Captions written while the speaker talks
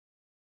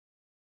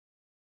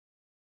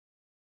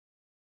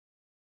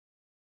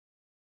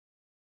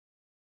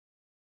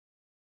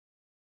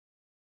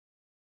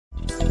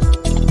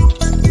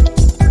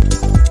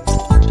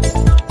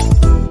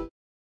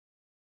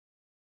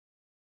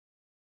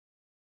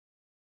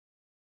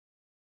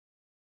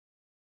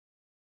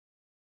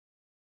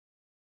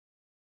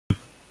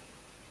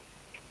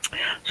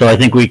So I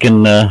think we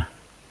can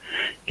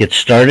get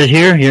started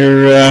here.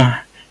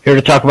 You're here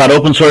to talk about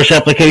open source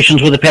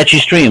applications with Apache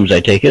Streams,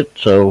 I take it.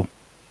 So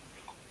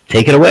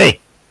take it away.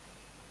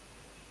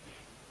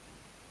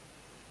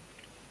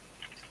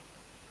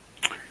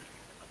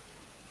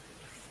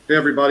 Hey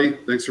everybody,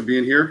 thanks for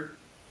being here.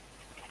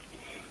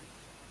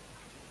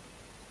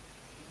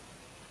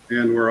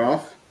 And we're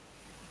off.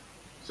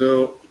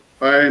 So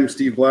I'm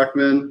Steve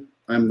Blackmon.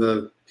 I'm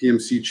the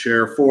PMC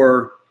chair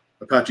for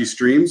Apache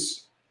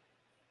Streams.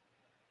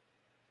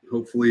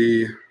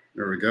 Hopefully,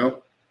 there we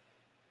go.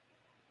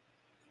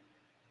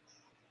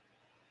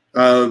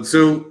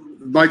 So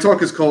my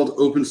talk is called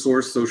Open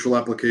Source Social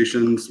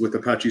Applications with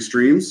Apache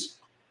Streams.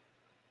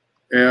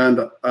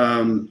 And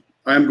I'm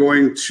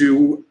going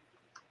to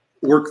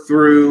work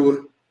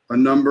through a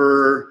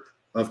number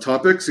of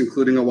topics,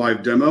 including a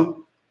live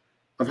demo.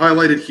 I've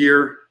highlighted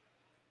here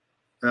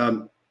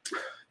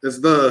is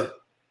the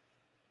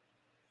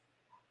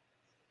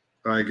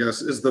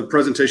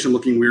presentation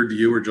looking weird to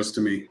you or just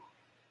to me?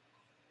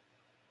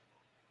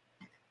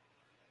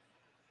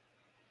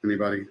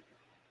 Anybody?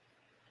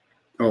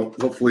 Oh,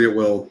 hopefully it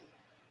will.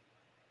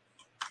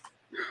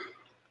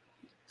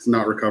 It's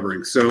not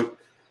recovering. So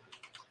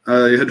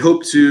I had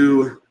hoped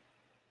to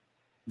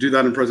do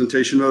that in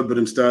presentation mode, but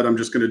instead I'm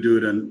just going to do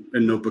it in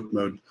notebook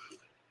mode.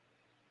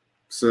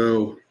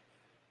 So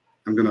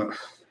I'm going to,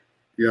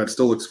 yeah, it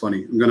still looks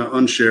funny. I'm going to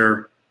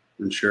unshare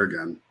and share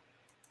again.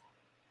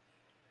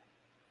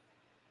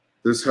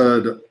 This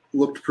had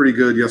looked pretty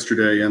good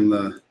yesterday in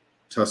the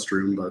test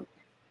room, but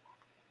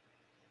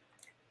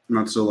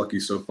not so lucky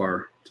so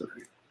far today.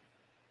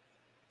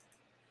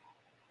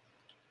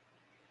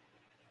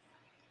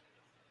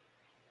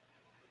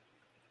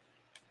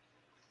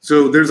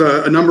 So there's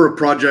a number of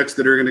projects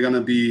that are going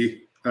to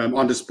be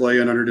on display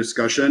and under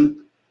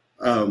discussion.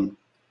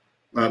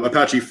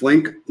 Apache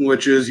Flink,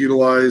 which is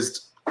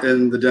utilized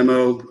in the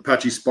demo,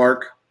 Apache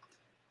Spark,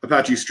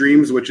 Apache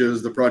Streams, which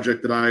is the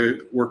project that I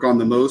work on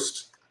the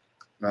most,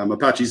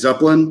 Apache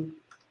Zeppelin,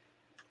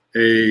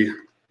 a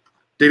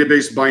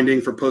database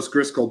binding for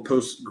Postgres called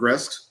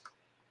PostgreST,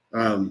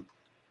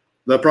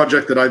 the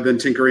project that I've been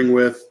tinkering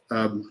with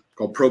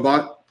called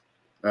Probot,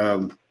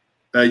 a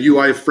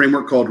UI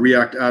framework called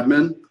React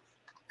Admin,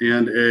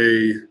 and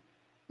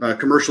a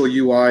commercial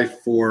UI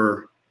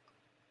for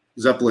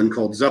Zeppelin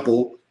called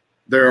Zeppel.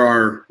 There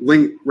are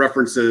link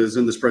references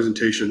in this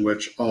presentation,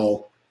 which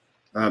I'll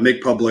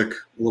make public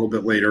a little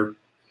bit later.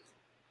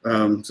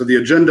 So the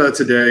agenda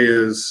today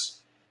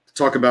is to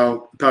talk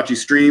about Apache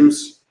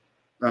Streams,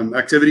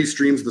 activity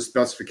streams, the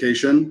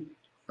specification,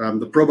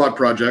 the Probot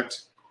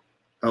project.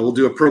 We'll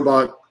do a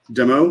Probot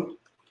demo,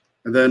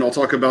 and then I'll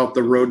talk about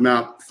the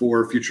roadmap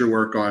for future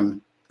work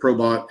on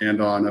Probot and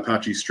on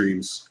Apache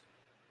Streams.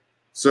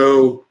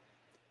 So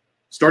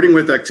starting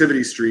with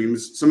activity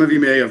streams, some of you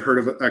may have heard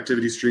of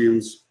activity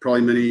streams,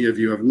 probably many of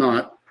you have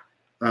not.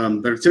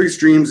 But activity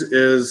streams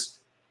is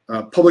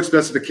a public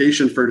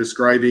specification for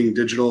describing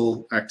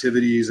digital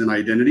activities and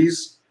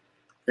identities.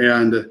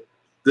 And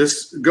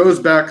this goes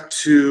back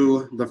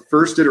to the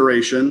first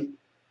iteration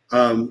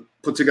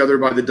put together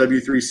by the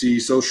W3C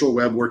Social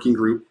Web Working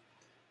Group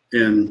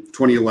in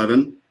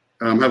 2011.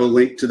 I have a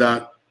link to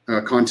that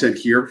content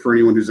here for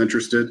anyone who's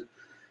interested.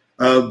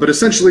 But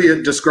essentially,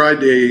 it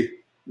described a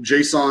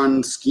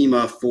JSON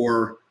schema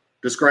for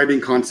describing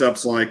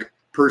concepts like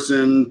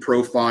person,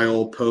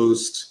 profile,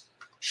 post,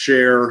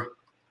 share,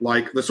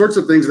 like the sorts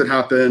of things that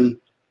happen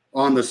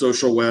on the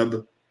social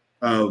web,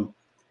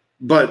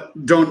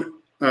 but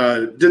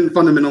didn't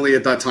fundamentally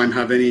at that time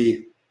have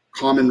any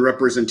common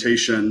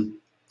representation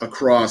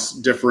across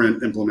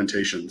different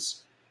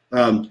implementations.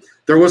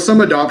 There was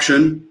some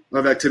adoption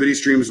of Activity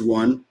Streams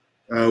 1.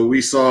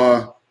 We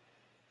saw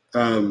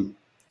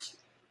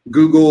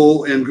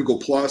Google and Google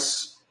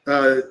Plus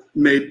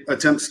made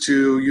attempts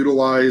to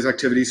utilize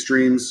activity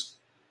streams.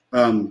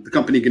 The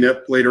company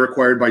GNIP, later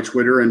acquired by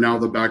Twitter and now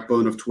the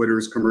backbone of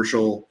Twitter's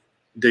commercial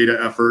data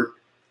effort,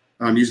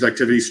 used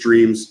activity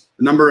streams.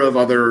 A number of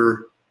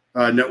other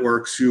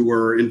networks who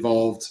were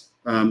involved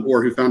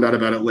or who found out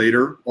about it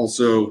later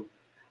also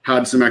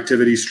had some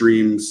activity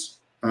streams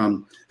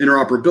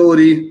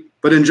interoperability,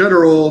 but in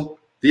general,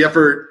 the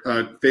effort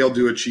failed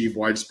to achieve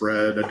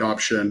widespread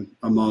adoption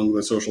among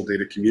the social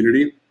data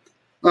community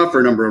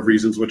for a number of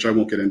reasons, which I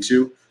won't get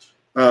into.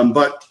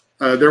 But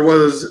there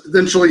was,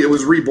 eventually it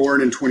was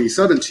reborn in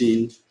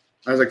 2017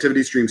 as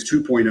Activity Streams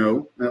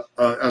 2.0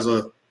 as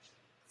a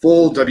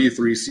full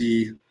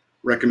W3C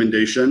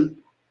recommendation.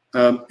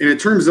 And in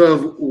terms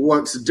of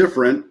what's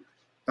different,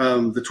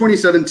 the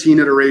 2017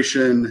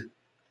 iteration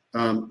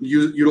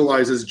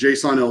utilizes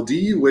JSON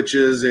LD, which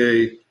is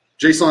a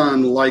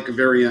JSON-like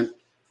variant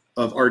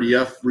of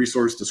RDF,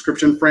 Resource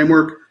Description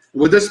Framework.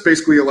 What this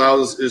basically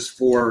allows is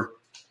for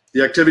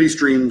the activity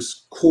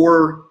streams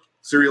core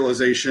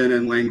serialization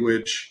and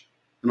language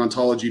and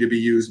ontology to be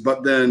used,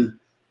 but then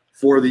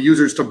for the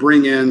users to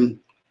bring in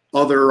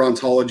other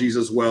ontologies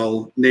as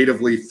well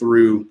natively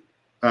through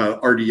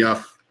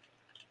RDF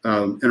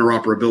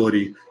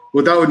interoperability.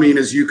 What that would mean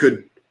is you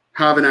could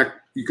have an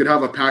you could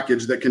have a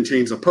package that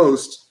contains a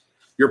post.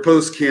 Your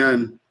post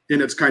can,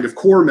 in its kind of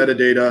core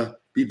metadata,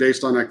 be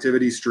based on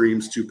activity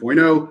streams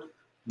 2.0,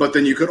 but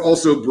then you could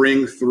also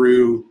bring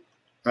through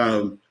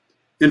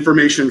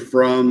information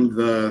from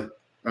the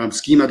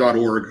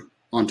schema.org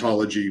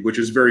ontology, which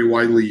is very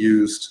widely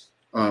used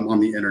on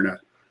the internet.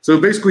 So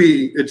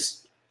basically,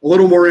 it's a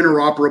little more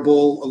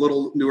interoperable, a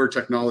little newer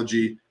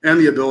technology, and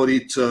the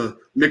ability to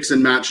mix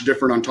and match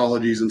different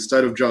ontologies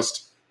instead of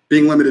just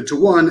being limited to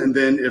one. And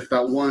then if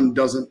that one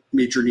doesn't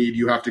meet your need,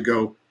 you have to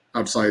go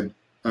outside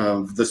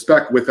of the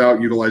spec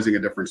without utilizing a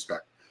different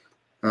spec.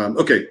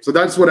 Okay, so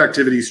that's what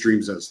Activity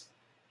Streams is.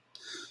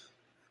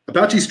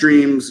 Apache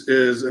Streams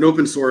is an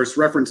open source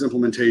reference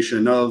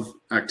implementation of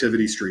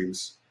Activity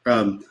Streams.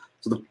 So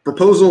the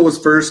proposal was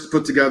first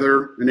put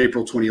together in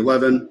April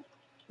 2011.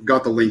 I've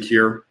got the link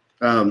here.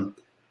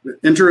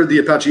 Entered the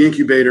Apache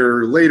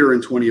Incubator later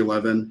in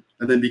 2011,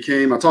 and then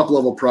became a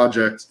top-level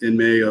project in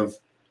May of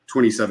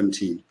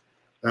 2017.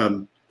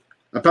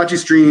 Apache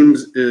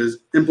Streams is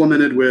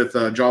implemented with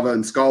Java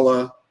and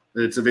Scala.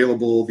 It's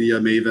available via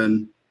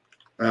Maven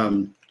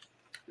and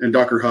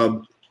Docker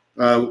Hub.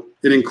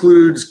 It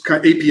includes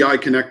API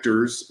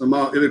connectors.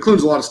 It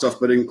includes a lot of stuff,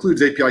 but it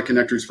includes API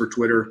connectors for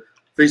Twitter,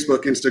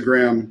 Facebook,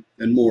 Instagram,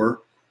 and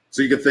more.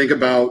 So you could think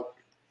about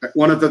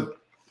one of the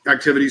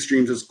Activity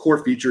Streams'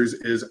 core features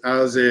is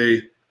as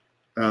a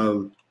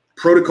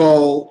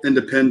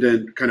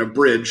protocol-independent kind of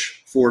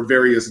bridge for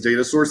various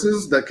data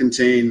sources that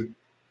contain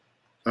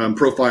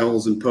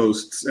profiles and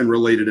posts and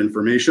related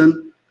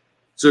information.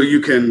 So you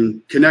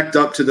can connect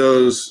up to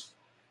those,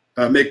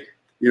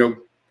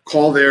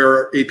 call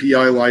their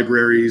API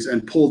libraries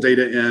and pull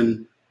data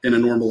in a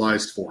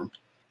normalized form.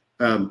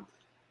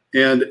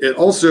 And it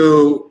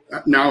also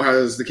now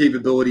has the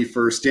capability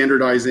for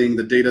standardizing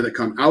the data that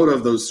come out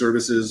of those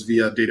services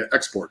via data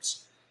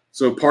exports.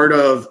 So part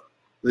of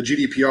the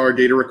GDPR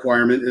data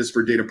requirement is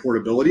for data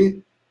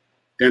portability.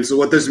 And so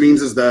what this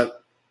means is that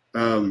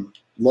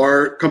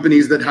large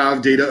companies that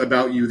have data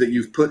about you that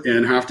you've put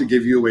in have to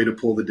give you a way to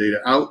pull the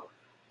data out,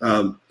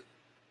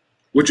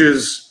 which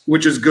is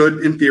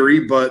good in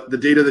theory, but the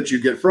data that you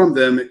get from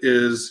them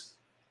is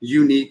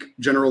unique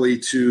generally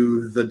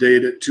to the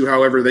data, to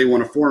however they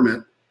want to form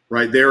it.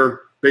 Right,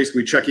 they're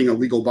basically checking a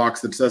legal box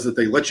that says that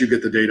they let you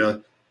get the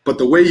data, but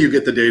the way you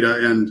get the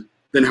data and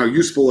then how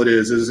useful it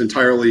is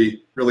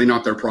entirely really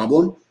not their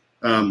problem.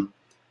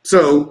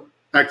 So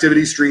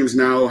Activity Streams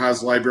now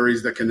has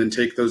libraries that can then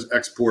take those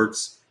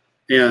exports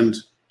and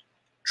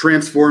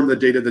transform the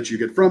data that you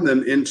get from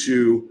them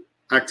into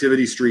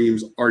Activity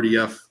Streams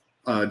RDF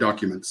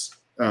documents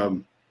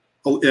in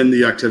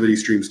the Activity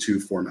Streams 2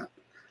 format.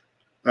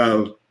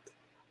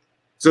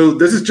 So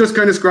this is just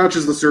kind of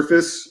scratches the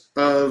surface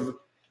of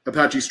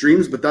Apache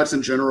Streams, but that's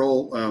in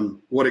general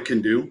what it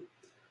can do.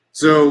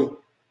 So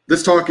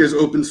this talk is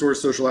open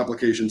source social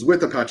applications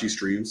with Apache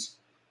Streams.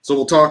 So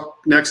we'll talk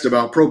next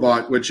about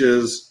Probot, which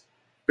is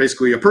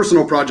basically a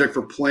personal project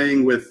for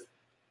playing with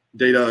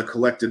data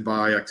collected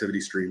by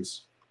Activity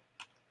Streams.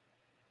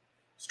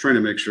 Just trying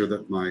to make sure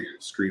that my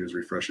screen is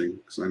refreshing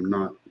because I'm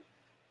not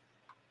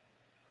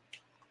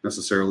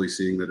necessarily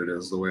seeing that it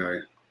is the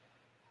way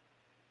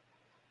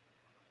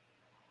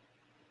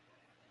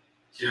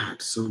yeah,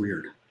 it's so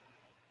weird.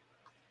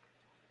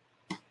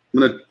 I'm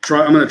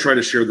gonna try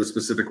to share the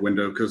specific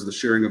window because the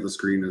sharing of the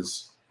screen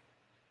is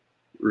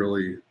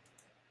really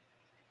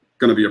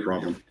gonna be a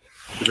problem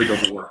if it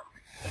doesn't work.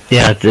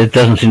 Yeah, it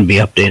doesn't seem to be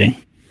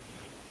updating.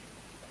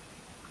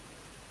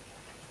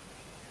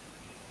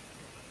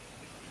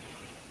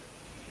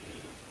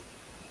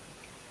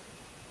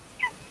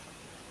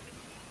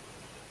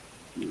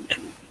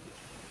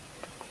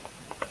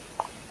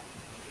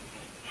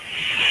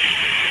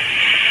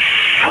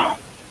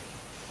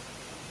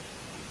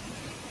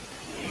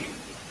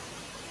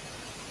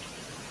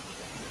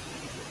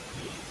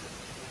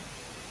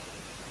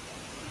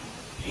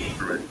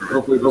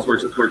 Hopefully this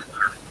works. It works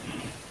better.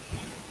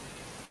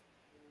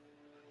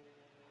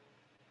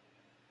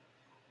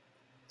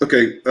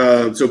 Okay,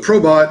 so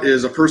Probot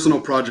is a personal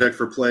project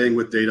for playing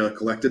with data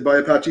collected by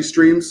Apache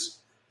Streams.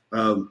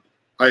 I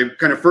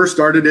kind of first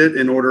started it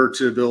in order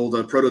to build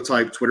a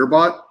prototype Twitter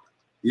bot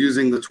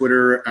using the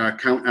Twitter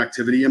account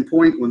activity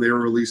endpoint when they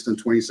were released in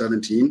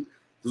 2017.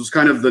 This was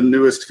kind of the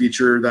newest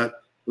feature that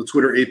the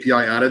Twitter API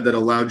added that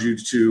allowed you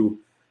to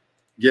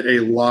get a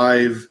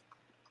live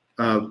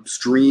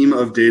stream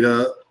of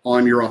data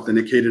on your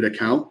authenticated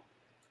account,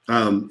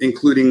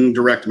 including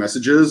direct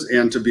messages,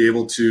 and to be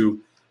able to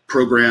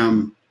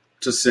program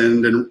to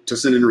send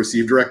and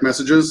receive direct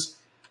messages.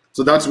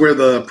 So that's where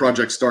the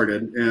project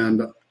started,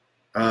 and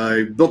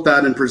I built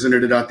that and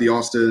presented it at the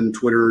Austin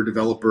Twitter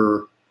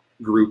developer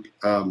group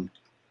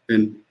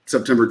in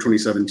September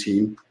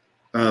 2017.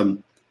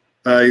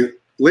 I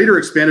later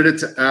expanded it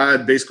to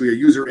add basically a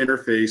user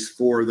interface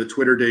for the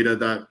Twitter data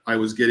that I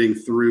was getting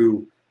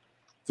through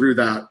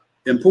that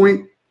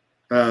endpoint.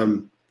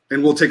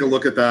 And we'll take a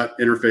look at that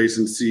interface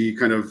and see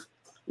kind of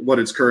what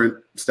its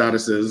current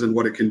status is and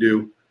what it can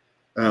do.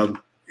 And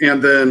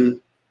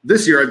then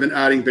this year I've been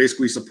adding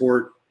basically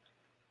support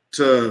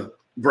to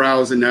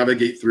browse and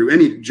navigate through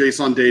any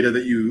JSON data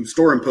that you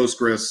store in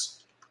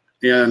Postgres,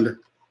 and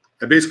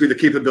basically the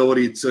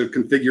capability to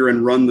configure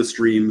and run the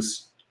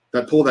streams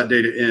that pull that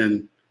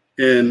data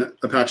in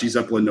Apache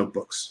Zeppelin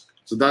notebooks.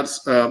 So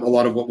that's a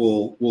lot of what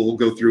we'll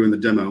go through in the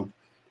demo.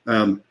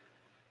 And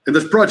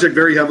this project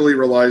very heavily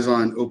relies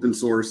on open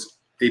source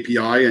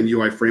API and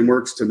UI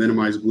frameworks to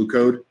minimize glue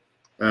code.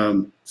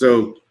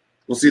 So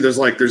we'll see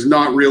there's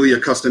not really a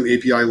custom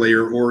API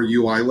layer or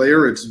UI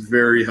layer. It's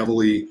very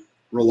heavily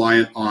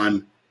reliant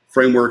on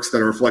frameworks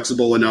that are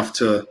flexible enough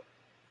to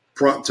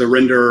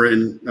render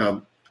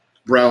and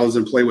browse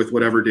and play with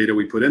whatever data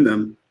we put in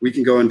them. We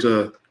can go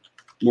into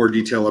more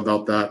detail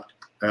about that.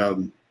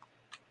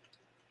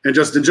 And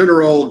just in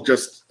general,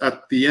 just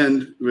at the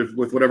end,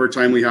 with whatever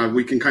time we have,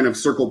 we can kind of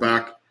circle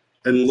back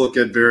and look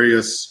at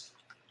various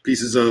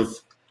pieces of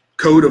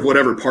code of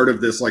whatever part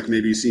of this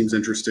maybe seems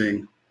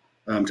interesting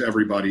to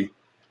everybody.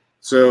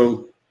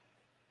 So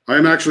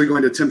I'm actually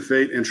going to tempt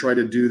fate and try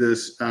to do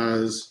this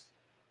as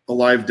a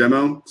live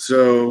demo.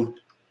 So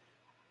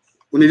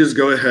let me just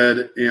go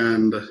ahead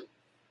and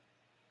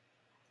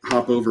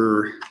hop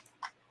over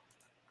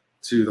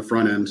to the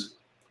front end,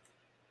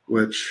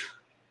 which,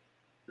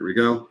 here we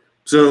go.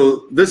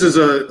 So this is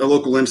a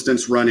local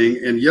instance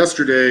running, and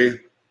yesterday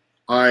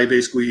I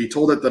basically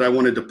told it that I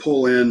wanted to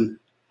pull in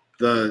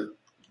the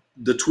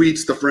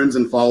tweets, the friends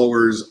and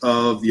followers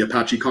of the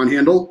ApacheCon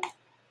handle.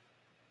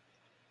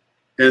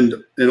 And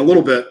in a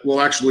little bit, we'll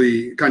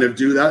actually kind of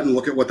do that and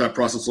look at what that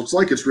process looks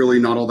like. It's really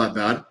not all that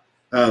bad.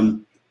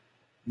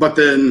 But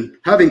then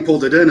having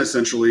pulled it in,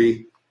 essentially,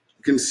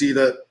 you can see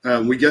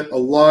that we get a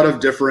lot of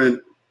different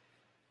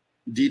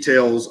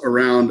details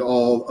around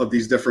all of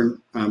these different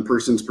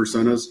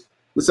personas.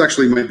 This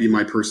actually might be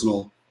my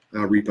personal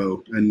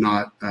repo and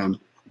not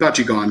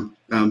ApacheCon,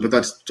 but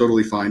that's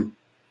totally fine.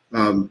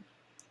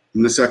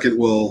 In a second,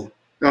 so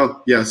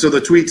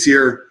the tweets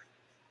here,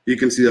 you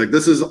can see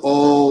this is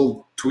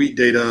all tweet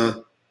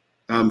data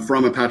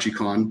from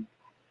ApacheCon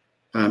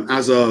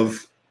as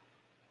of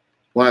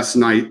last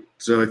night.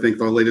 So I think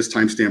the latest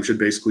timestamp should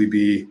basically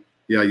be,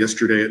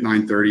 yesterday at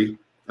 9:30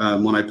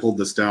 when I pulled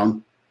this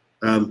down.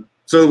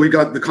 So we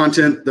got the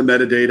content, the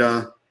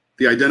metadata,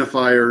 the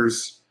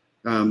identifiers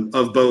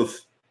of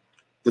both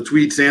the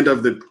tweets and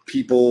of the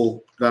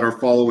people that are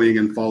following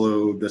and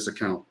follow this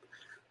account,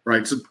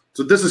 right?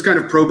 So this is kind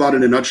of Probot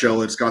in a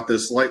nutshell. It's got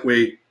this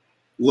lightweight,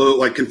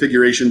 low,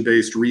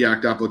 configuration-based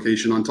React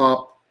application on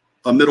top,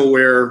 a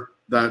middleware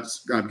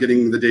that's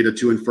getting the data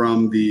to and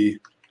from the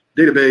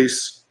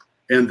database,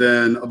 and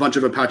then a bunch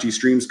of Apache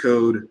Streams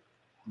code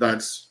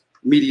that's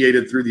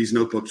mediated through these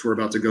notebooks we're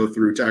about to go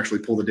through to actually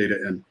pull the data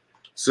in.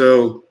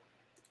 So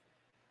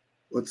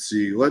let's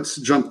see, let's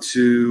jump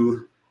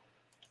to,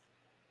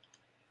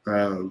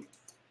 so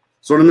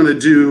what I'm going to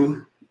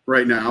do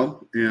right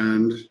now,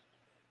 and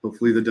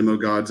hopefully the demo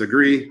gods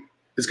agree,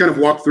 is kind of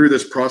walk through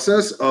this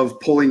process of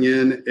pulling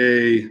in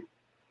a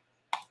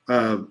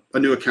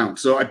new account.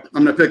 So I'm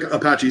going to pick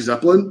Apache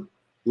Zeppelin,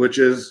 which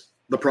is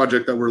the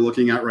project that we're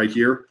looking at right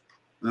here.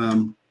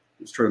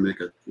 Let's try to make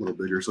it a little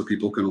bigger so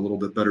people can a little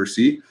bit better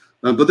see.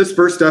 But this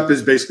first step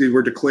is basically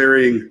we're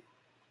declaring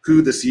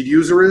who the seed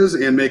user is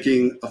and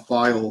making a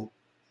file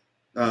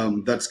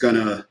that's going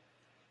to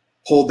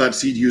hold that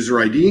seed user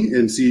ID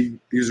in seed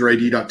user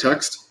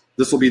ID.txt.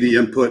 This will be the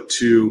input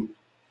to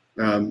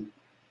a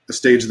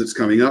stage that's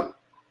coming up.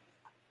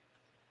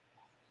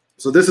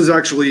 So this is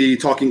actually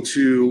talking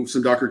to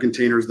some Docker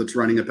containers that's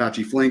running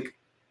Apache Flink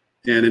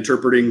and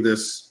interpreting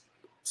this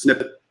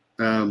snippet.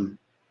 In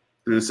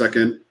a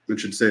second, it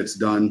should say it's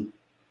done.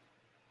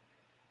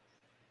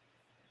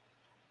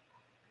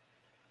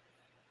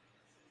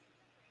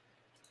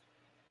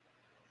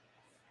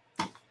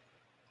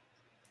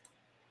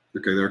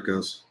 Okay, there it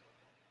goes.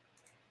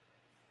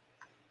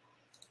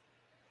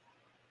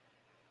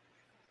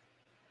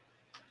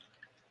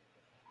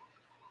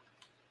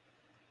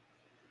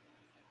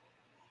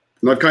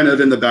 And I've kind of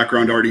in the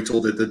background already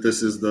told it that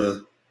this is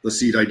the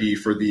seed ID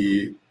for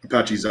the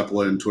Apache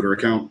Zeppelin Twitter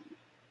account.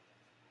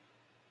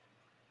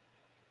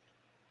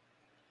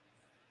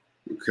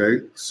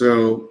 Okay,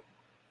 so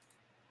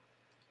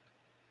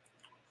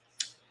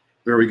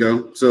there we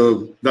go.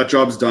 So that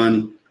job's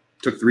done.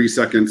 Took 3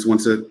 seconds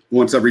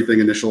once everything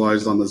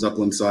initialized on the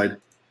Zeppelin side.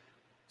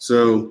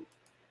 So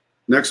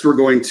next we're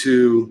going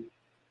to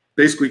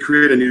basically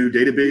create a new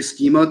database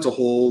schema to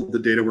hold the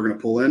data we're going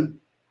to pull in.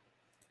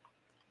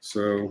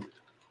 So I'm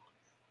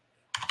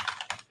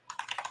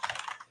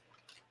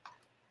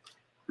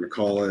going to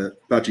call it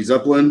Apache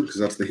Zeppelin because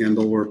that's the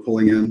handle we're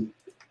pulling in.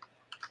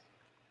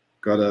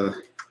 Gotta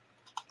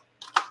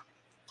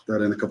put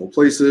that in a couple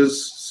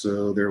places.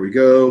 So there we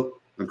go.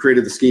 I've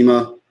created the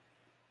schema,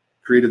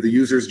 created the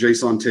users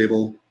JSON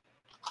table,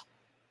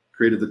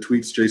 created the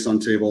tweets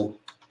JSON table.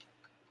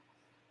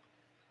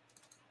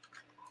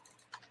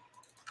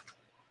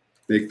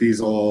 Make these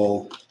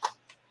all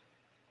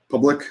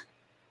public.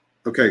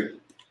 Okay,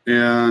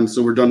 and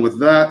so we're done with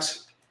that.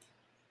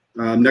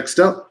 Next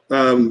up,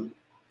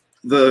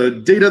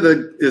 the data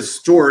that is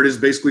stored is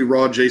basically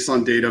raw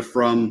JSON data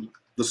from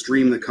the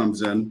stream that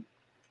comes in.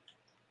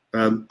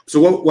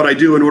 So what I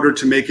do in order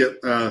to make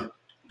it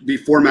be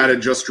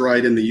formatted just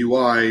right in the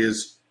UI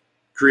is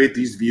create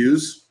these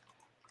views.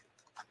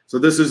 So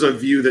this is a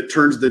view that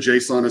turns the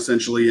JSON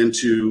essentially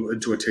into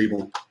a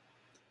table.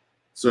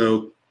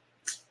 So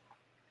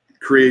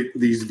create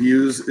these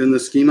views in the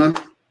schema.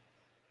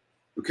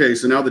 Okay,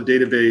 so now the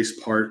database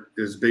part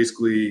is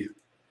basically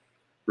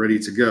ready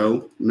to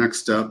go. Next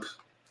step,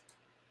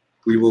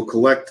 we will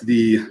collect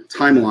the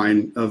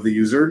timeline of the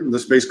user.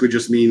 This basically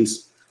just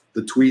means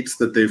the tweets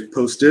that they've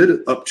posted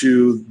up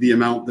to the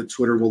amount that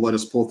Twitter will let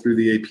us pull through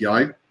the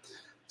API.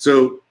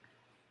 So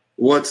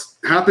what's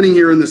happening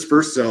here in this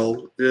first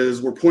cell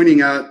is we're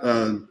pointing at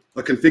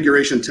a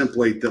configuration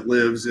template that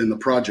lives in the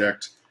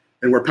project,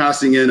 and we're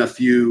passing in a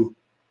few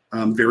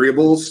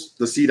variables,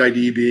 the seed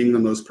ID being the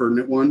most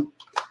pertinent one,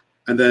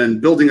 and then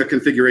building a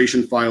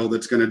configuration file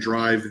that's going to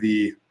drive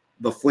the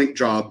Flink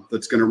job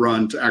that's going to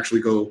run to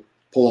actually go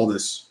pull all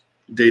this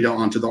data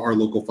onto our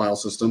local file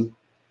system.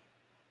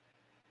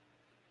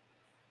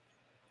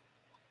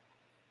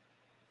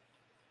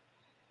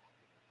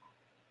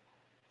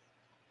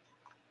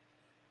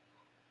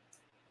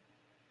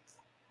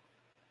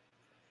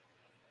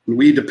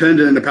 We depend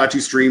in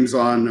Apache Streams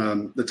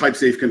on the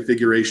type-safe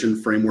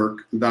configuration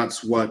framework.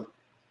 That's what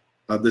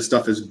this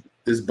stuff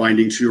is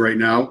binding to right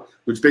now,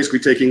 which is basically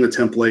taking the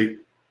template,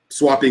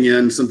 swapping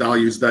in some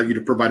values that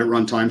you'd provide at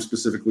runtime,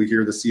 specifically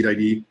here, the seed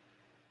ID,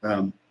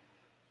 and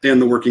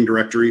the working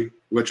directory,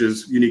 which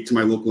is unique to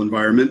my local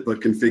environment, but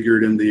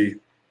configured in the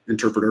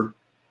interpreter.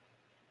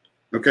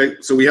 Okay,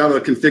 so we have a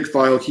config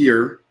file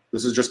here.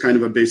 This is just kind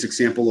of a basic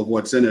sample of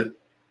what's in it.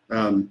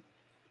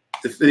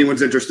 If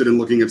anyone's interested in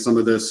looking at some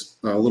of this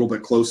a little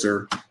bit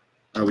closer,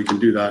 we can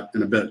do that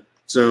in a bit.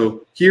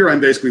 So here I'm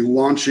basically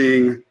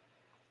launching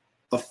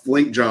a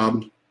Flink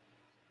job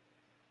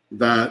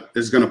that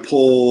is going to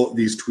pull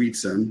these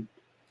tweets in.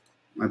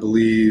 I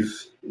believe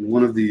in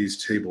one of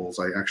these tables,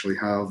 I actually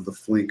have the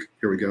Flink.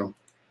 Here we go.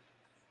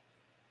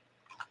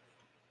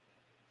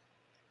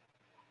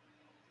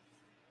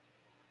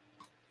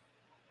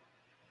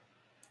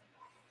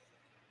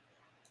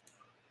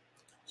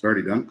 It's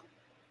already done.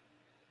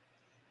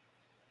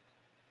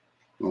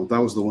 Well,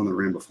 that was the one that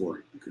ran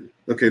before.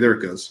 Okay, there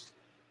it goes.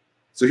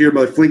 So here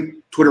my Flink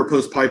Twitter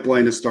post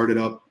pipeline is started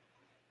up.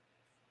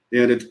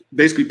 And it's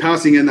basically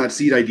passing in that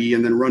seed ID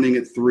and then running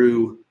it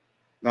through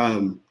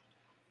a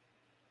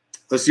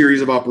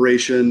series of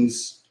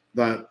operations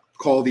that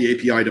call the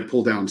API to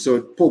pull down. So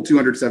it pulled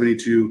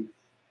 272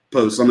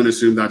 posts. I'm going to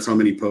assume that's how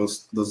many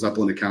posts the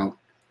Zeppelin account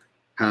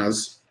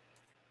has.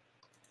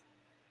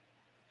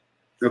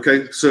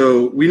 Okay,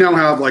 so we now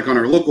have, like on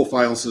our local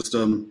file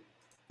system,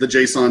 the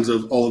JSONs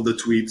of all of the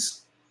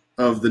tweets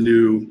of the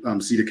new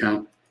seed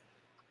account.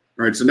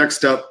 All right, so next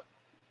step,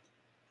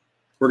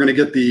 we're going to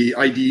get the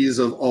IDs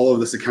of all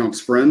of this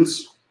account's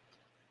friends.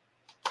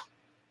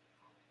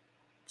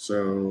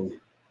 So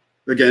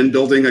again,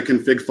 building a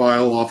config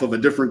file off of a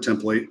different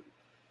template.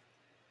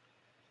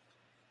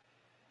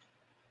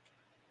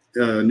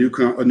 A new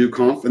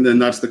conf, and then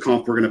that's the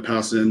conf we're going to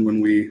pass in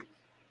when we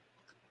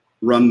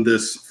run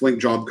this Flink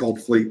job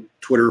called Flink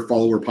Twitter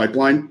follower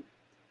pipeline.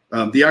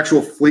 The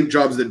actual Flink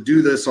jobs that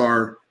do this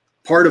are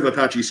part of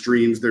Apache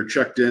Streams. They're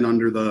checked in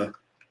under the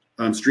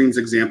Streams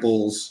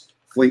examples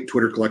Flink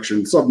Twitter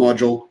collection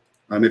submodule.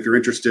 If you're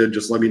interested,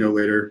 just let me know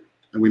later,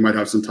 and we might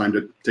have some time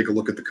to take a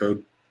look at the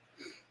code.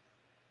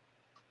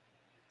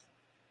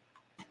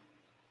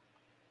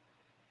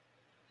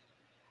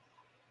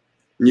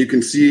 And you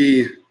can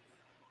see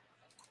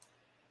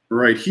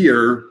right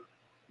here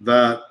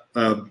that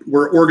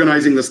we're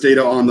organizing this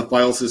data on the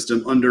file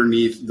system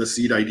underneath the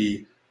seed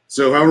ID.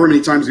 So however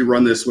many times we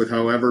run this with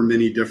however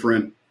many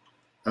different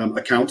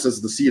accounts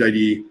as the seed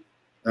ID,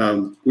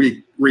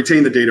 we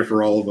retain the data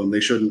for all of them. They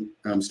shouldn't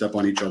step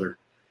on each other.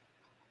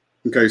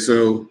 Okay,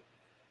 so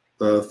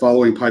the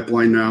following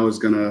pipeline now is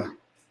going to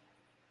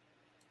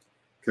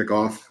kick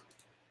off.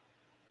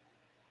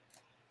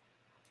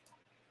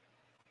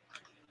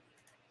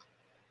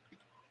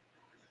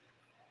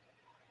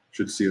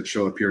 Should see it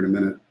show up here in a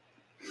minute.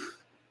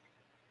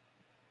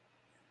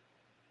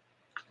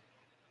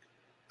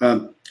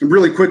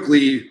 Really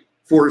quickly,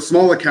 for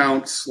small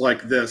accounts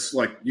like this,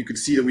 like you could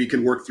see that we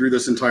can work through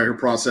this entire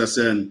process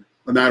in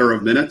a matter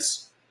of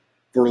minutes.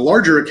 For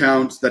larger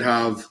accounts that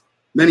have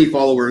many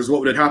followers,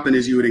 what would happen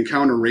is you would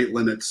encounter rate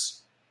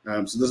limits.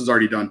 So this is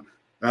already done.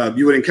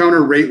 You would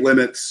encounter rate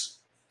limits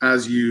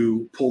as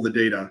you pull the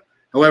data.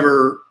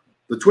 However,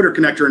 the Twitter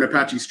connector in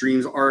Apache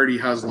Streams already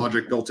has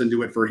logic built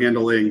into it for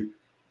handling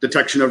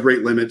detection of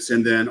rate limits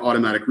and then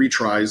automatic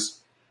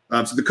retries.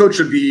 So the code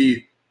should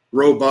be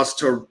robust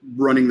to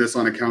running this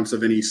on accounts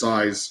of any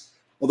size.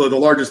 Although the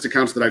largest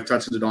accounts that I've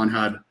tested it on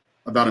had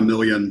about 1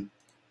 million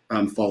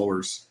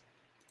followers.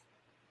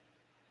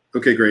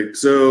 Okay, great.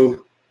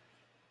 So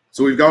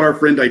we've got our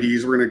friend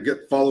IDs. We're going to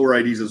get follower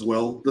IDs as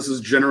well. This is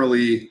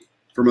generally,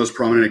 for most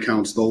prominent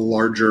accounts, the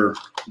larger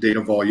data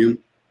volume.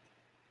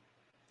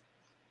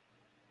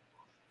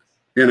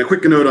 And a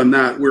quick note on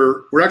that,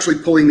 we're actually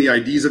pulling the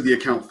IDs of the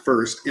account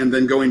first and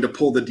then going to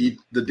pull the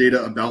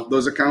data about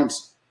those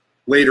accounts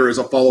later as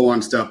a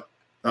follow-on step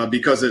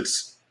because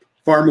it's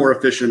far more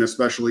efficient,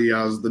 especially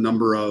as the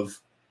number of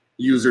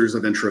users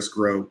of interest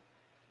grow.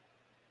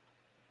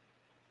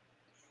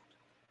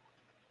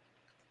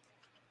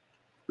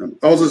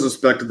 I also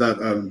suspect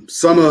that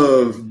some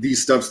of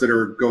these steps that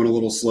are going a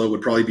little slow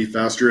would probably be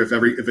faster if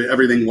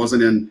everything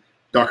wasn't in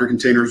Docker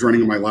containers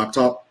running on my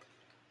laptop.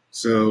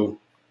 So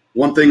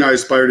one thing I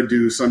aspire to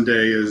do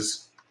someday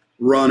is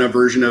run a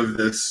version of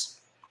this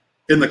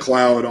in the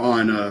cloud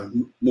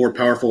on more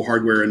powerful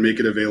hardware and make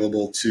it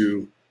available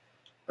to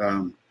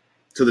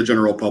the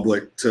general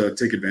public to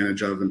take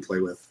advantage of and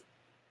play with.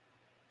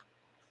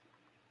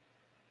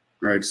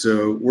 All right,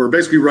 so we're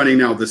basically running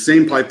now the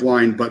same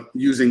pipeline, but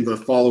using the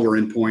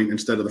follower endpoint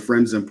instead of the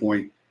friends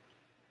endpoint.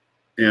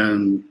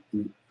 And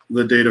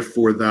the data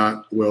for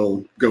that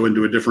will go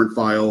into a different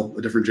file,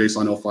 a different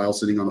JSON-L file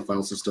sitting on a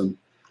file system,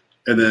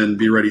 and then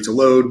be ready to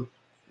load.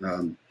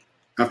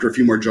 After a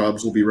few more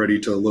jobs, we'll be ready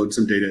to load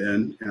some data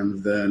in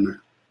and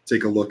then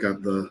take a look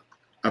at the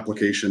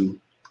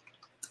application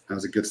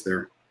as it gets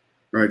there.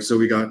 All right, so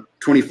we got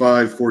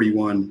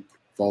 2541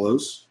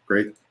 follows,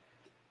 great.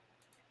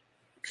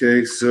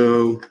 Okay,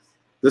 so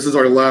this is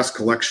our last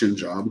collection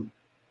job.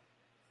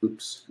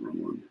 Oops,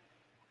 wrong one.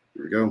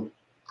 There we go.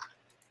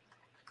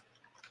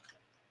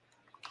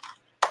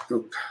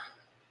 Oh.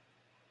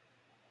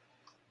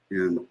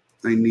 And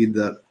I need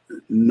that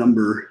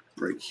number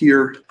right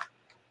here.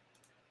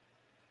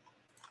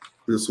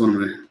 This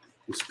one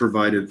was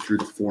provided through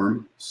the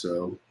form.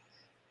 So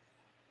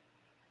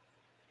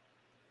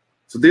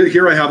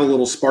here I have a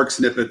little Spark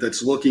snippet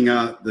that's looking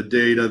at the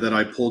data that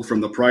I pulled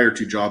from the prior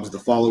two jobs, the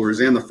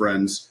followers and the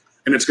friends,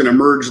 and it's going to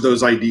merge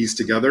those IDs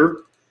together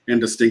and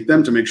distinct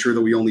them to make sure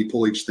that we only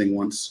pull each thing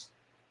once.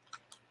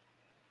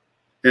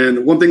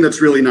 And one thing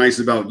that's really nice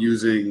about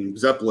using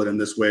Zeppelin in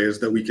this way is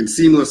that we can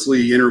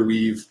seamlessly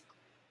interweave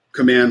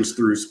commands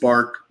through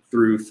Spark,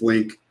 through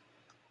Flink,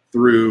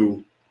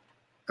 through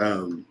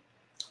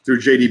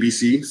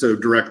JDBC, so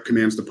direct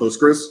commands to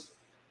Postgres,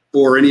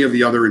 or any of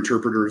the other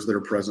interpreters that are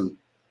present.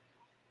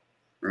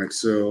 All right,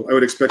 so I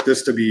would expect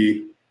this to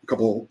be a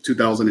couple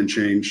 2,000 and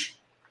change,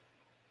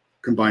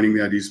 combining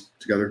the IDs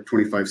together,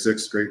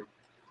 25.6, great.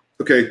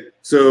 Okay,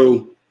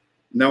 so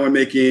now I'm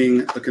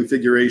making a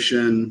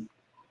configuration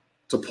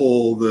to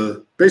pull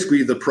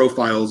basically the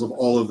profiles of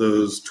all of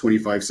those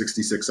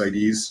 2566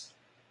 IDs.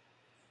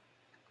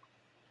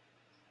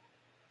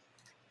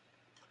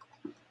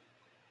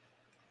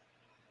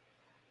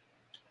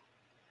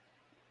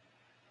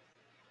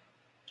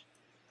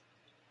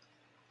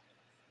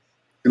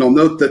 And I'll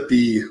note that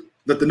the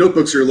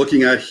notebooks you're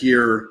looking at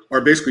here are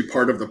basically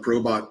part of the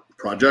Probot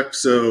project.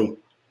 So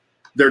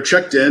they're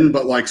checked in,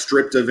 but like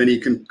stripped of any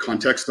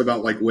context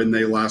about like when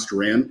they last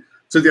ran.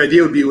 So the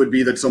idea would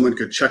be that someone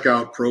could check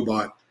out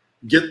Probot,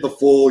 get the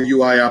full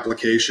UI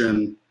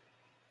application.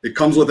 It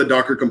comes with a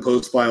Docker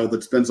Compose file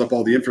that spins up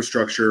all the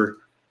infrastructure.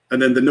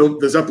 And then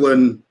the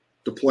Zeppelin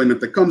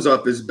deployment that comes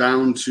up is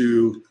bound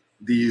to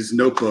these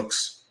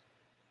notebooks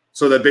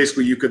so that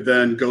basically you could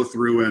then go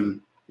through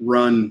and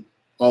run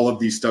all of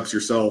these steps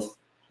yourself,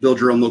 build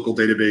your own local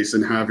database,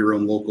 and have your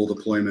own local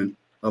deployment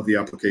of the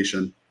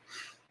application.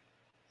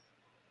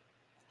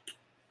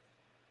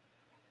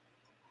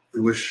 I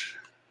wish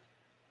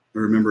I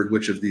remembered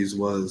which of these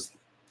was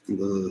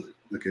okay,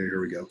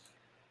 here we go.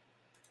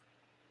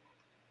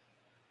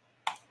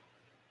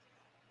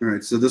 All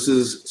right, so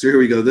here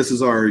we go. This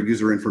is our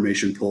user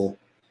information pool.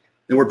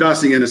 And we're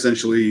passing in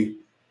essentially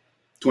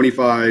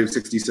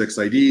 2566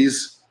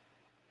 IDs,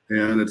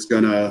 and it's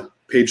gonna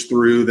page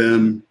through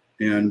them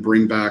and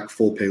bring back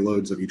full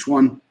payloads of each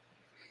one.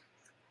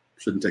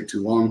 Shouldn't take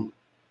too long.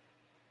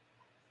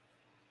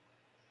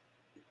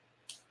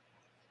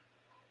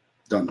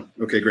 Done.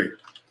 Okay, great.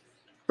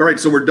 All right,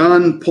 so we're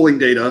done pulling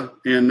data,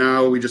 and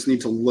now we just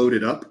need to load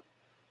it up.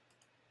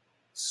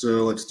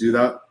 So let's do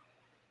that.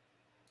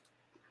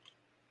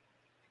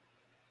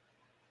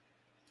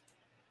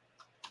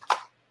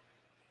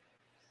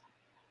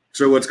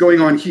 So what's going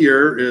on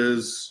here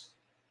is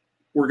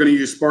we're going to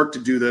use Spark to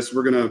do this.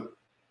 We're going to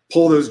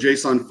pull those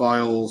JSON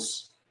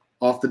files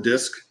off the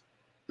disk.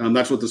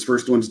 That's what this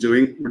first one's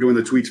doing. We're doing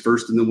the tweets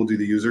first, and then we'll do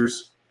the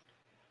users.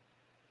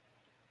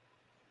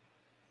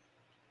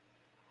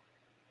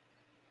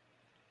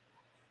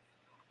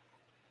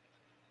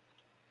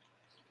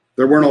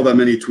 There weren't all that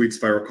many tweets,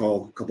 if I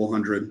recall, a couple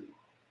hundred,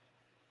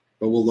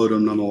 but we'll load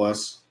them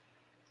nonetheless.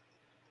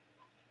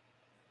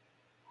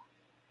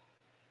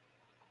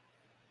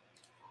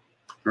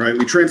 All right,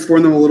 we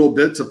transform them a little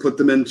bit to put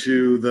them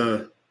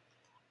into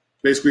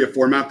basically a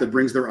format that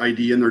brings their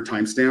ID and their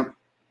timestamp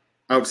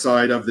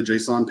outside of the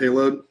JSON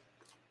payload.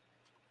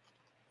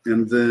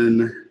 And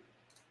then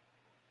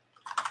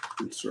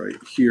it's right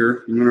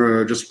here. I'm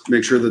gonna just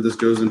make sure that this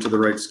goes into the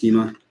right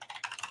schema.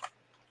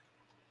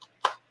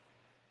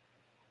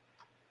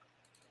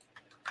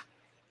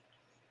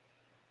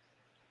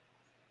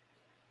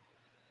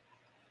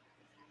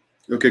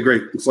 Okay,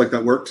 great. Looks like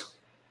that worked.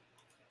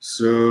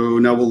 So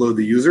now we'll load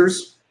the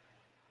users.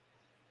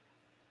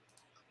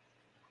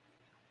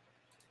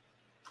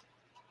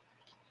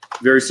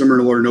 Very similar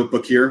to our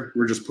notebook here.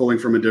 We're just pulling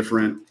from a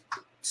different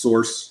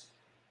source.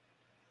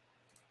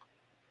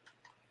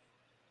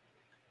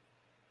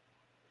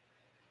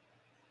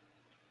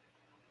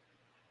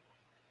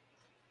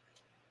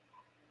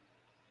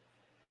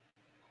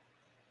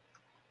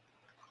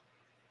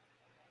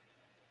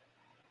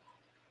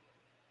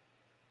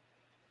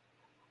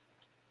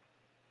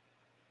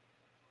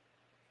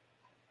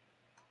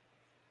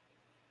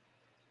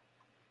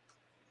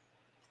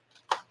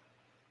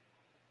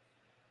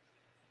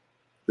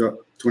 Yep,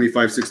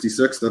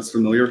 2566, that's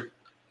familiar.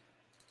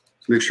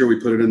 Let's make sure we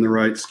put it in the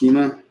right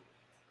schema.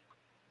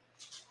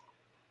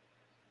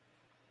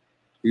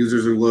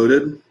 Users are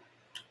loaded.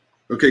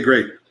 Okay,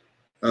 great.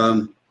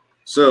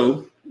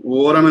 So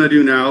what I'm going to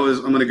do now is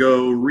I'm going to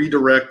go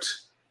redirect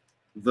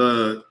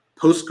the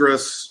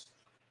Postgres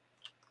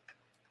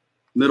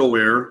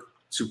middleware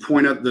to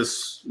point at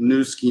this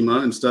new schema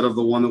instead of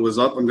the one that was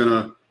up. I'm going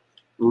to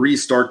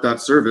restart that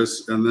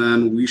service, and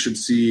then we should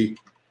see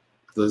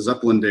the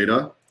Zeppelin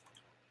data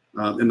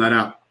in that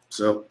app.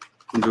 So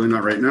I'm doing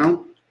that right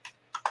now.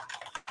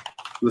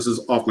 This is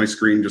off my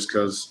screen just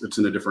because it's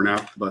in a different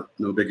app, but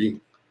no biggie.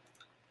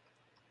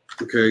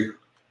 Okay,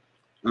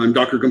 I'm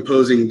Docker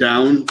composing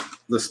down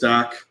the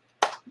stack,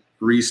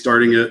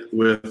 restarting it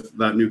with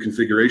that new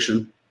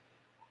configuration.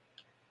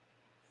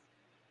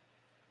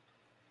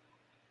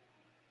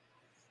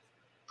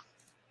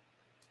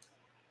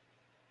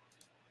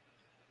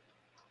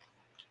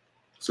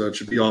 So it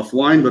should be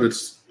offline, but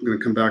it's going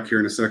to come back here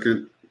in a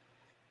second.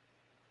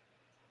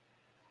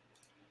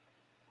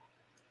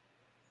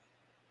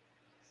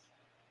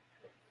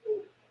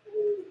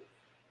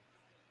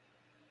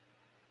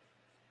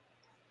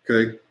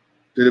 Okay,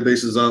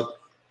 database is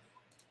up,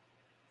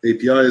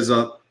 API is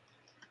up.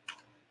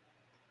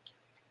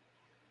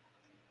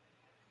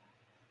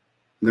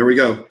 And there we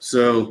go.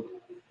 So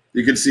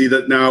you can see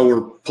that now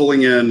we're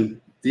pulling in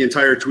the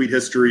entire tweet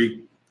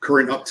history,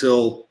 current up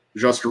till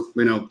just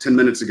 10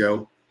 minutes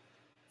ago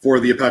for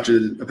the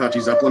Apache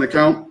Zeppelin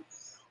account. I'll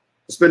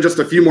spend just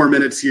a few more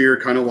minutes here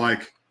kind of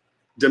like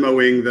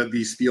demoing that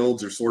these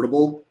fields are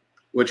sortable,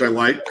 which I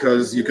like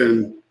because you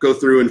can go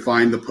through and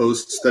find the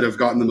posts that have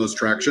gotten the most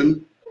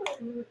traction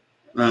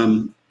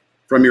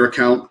from your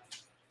account.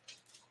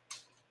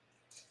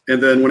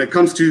 And then when it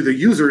comes to the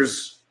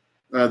users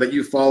that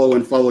you follow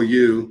and follow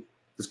you,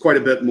 there's quite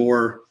a bit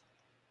more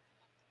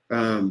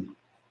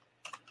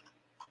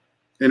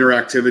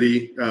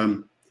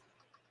interactivity.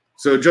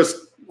 So just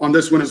on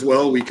this one as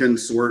well, we can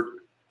sort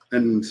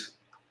and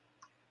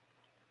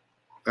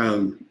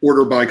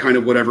order by kind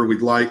of whatever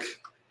we'd like.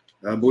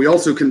 But we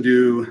also can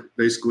do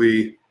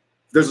basically, if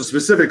there's a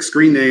specific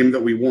screen name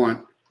that we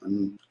want.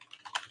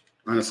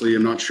 Honestly,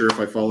 I'm not sure if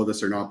I follow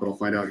this or not, but I'll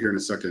find out here in a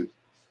second.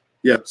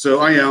 Yeah, so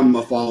I am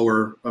a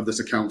follower of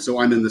this account, so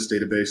I'm in this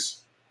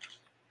database.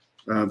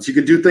 So you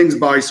can do things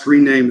by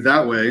screen name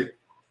that way.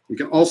 You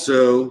can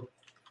also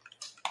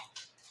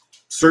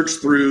search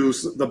through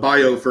the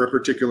bio for a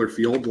particular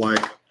field,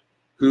 like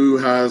who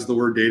has the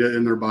word data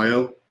in their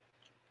bio.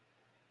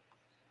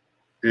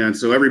 And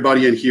so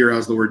everybody in here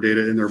has the word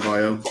data in their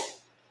bio.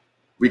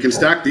 We can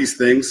stack these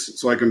things,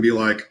 so I can be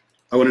like,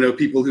 I want to know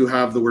people who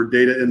have the word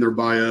data in their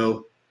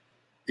bio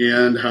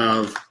and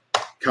have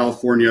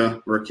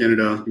California or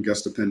Canada, I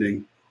guess,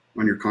 depending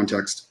on your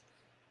context.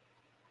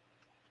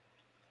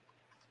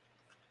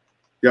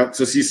 Yep,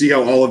 so you see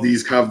how all of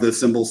these have the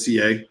symbol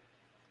CA.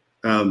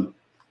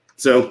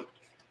 So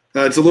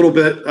it's a little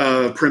bit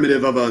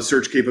primitive of a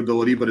search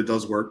capability, but it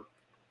does work.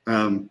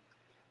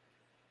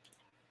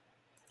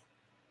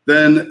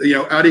 Then,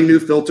 adding new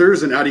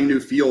filters and adding new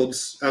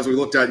fields, as we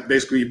looked at,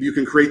 basically you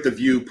can create the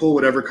view, pull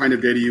whatever kind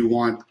of data you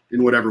want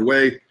in whatever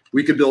way.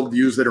 We could build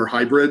views that are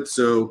hybrid,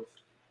 so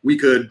we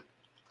could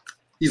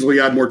easily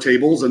add more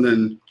tables and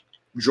then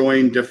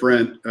join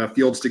different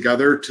fields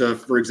together to,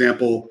 for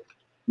example,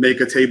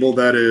 make a table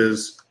that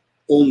is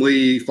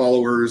only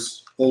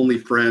followers, only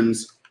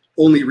friends,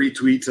 only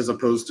retweets as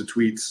opposed to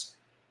tweets.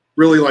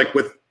 Really, like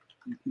with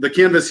the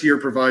canvas here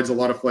provides a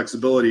lot of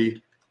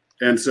flexibility.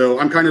 And so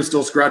I'm kind of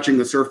still scratching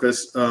the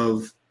surface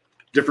of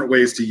different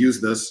ways to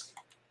use this.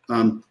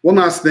 One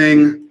last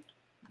thing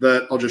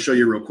that I'll just show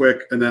you real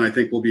quick, and then I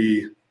think we'll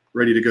be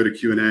ready to go to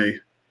Q&A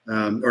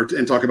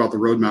and talk about the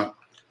roadmap.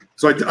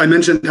 So I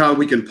mentioned how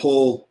we can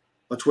pull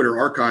a Twitter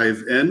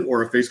archive in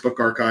or a Facebook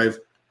archive.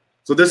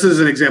 So this is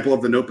an example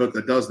of the notebook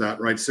that does that,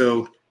 right?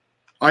 So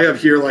I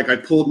have here, like I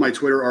pulled my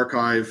Twitter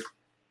archive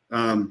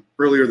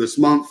earlier this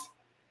month,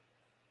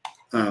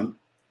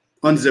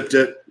 unzipped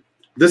it.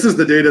 This is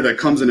the data that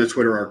comes in a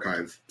Twitter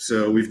archive.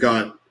 So we've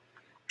got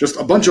just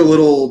a bunch of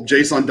little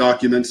JSON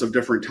documents of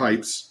different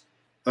types,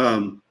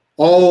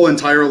 all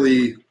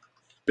entirely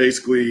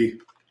basically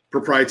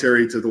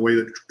proprietary to the way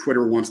that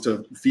Twitter wants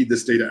to feed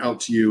this data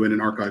out to you in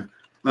an archive.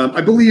 I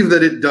believe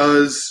that it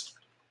does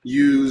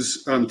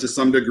use, to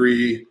some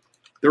degree,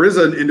 there is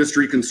an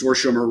industry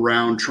consortium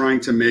around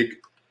trying to make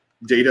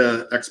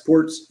data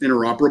exports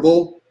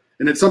interoperable.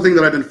 And it's something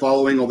that I've been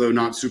following, although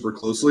not super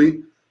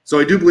closely. So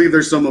I do believe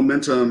there's some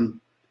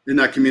momentum in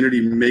that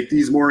community to make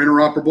these more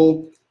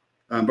interoperable.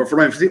 But for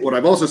what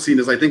I've also seen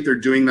is I think they're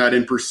doing that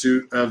in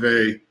pursuit of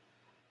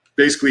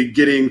basically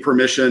getting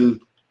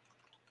permission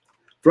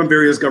from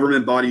various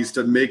government bodies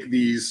to make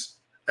these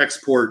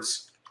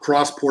exports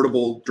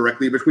cross-portable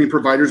directly between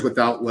providers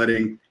without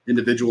letting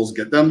individuals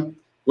get them,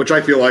 which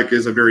I feel like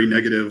is a very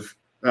negative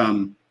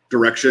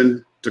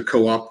direction to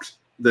co-opt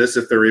this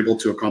if they're able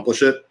to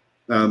accomplish it.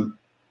 But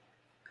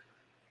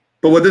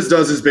what this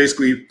does is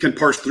basically can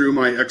parse through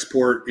my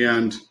export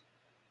and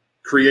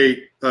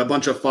create a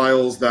bunch of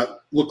files that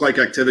look like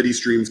activity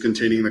streams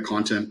containing the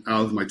content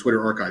out of my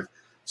Twitter archive.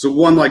 So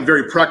one like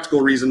very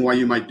practical reason why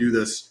you might do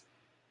this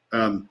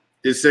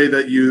is say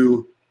that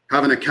you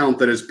have an account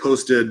that is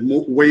posted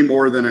way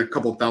more than a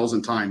couple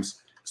thousand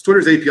times. So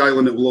Twitter's API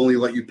limit will only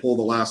let you pull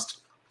the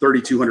last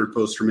 3,200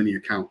 posts from any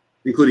account,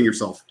 including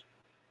yourself.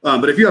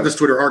 But if you have this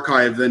Twitter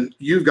archive, then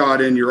you've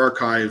got in your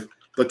archive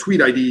the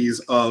tweet IDs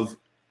of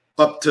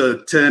up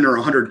to 10 or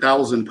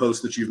 100,000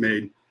 posts that you've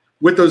made.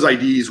 With those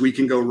IDs, we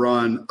can go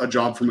run a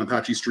job from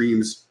Apache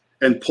Streams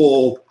and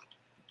pull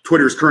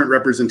Twitter's current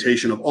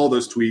representation of all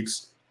those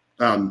tweets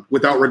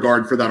without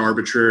regard for that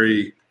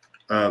arbitrary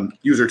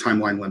user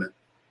timeline limit.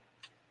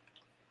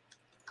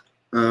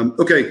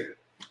 Okay,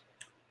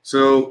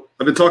 so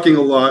I've been talking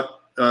a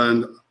lot,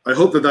 and I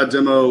hope that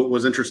demo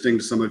was interesting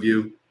to some of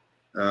you.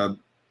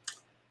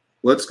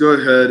 Let's go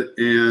ahead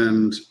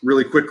and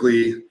really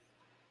quickly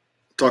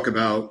talk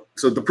about,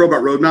 so the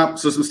Probot roadmap.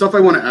 So some stuff I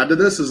want to add to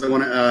this is I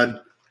want to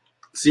add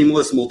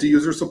seamless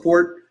multi-user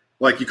support.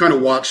 Like you kind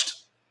of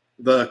watched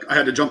I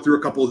had to jump through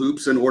a couple of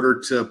hoops in order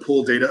to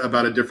pull data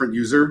about a different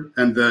user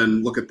and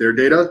then look at their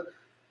data.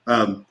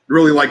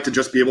 Really like to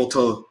just be able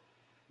to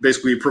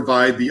basically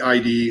provide the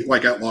ID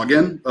like at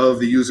login of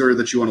the user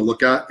that you want to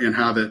look at and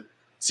have it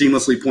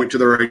seamlessly point to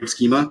the right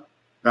schema.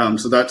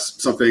 So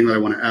that's something that I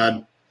want to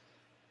add.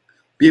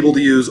 Be able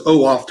to use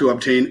OAuth to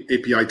obtain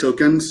API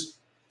tokens.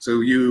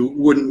 So you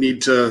wouldn't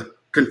need to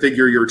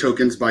configure your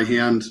tokens by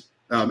hand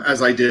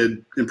as I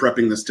did in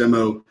prepping this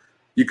demo.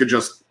 You could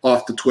just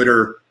auth to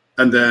Twitter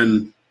and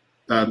then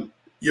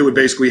you would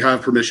basically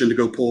have permission to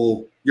go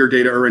pull your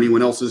data or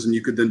anyone else's, and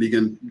you could then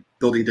begin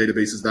building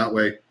databases that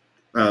way.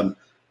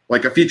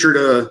 Like a feature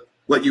to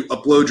let you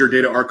upload your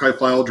data archive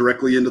file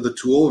directly into the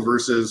tool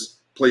versus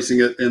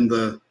placing it in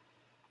the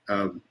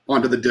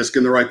onto the disk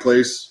in the right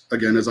place,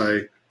 again, as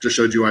I just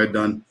showed you I had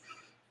done.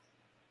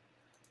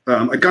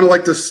 I kind of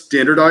like to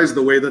standardize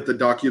the way that the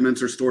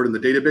documents are stored in the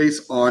database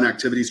on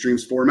activity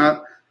streams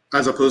format,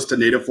 as opposed to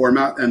native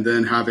format, and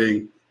then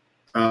having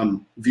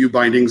view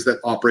bindings that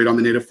operate on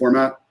the native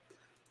format. I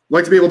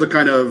like to be able to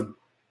kind of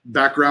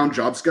background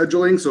job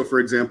scheduling. So for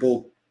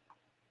example,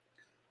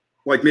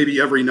 like maybe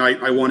every night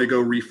I want to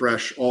go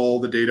refresh all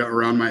the data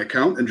around my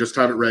account and just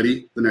have it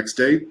ready the next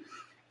day.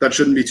 That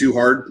shouldn't be too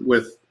hard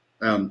with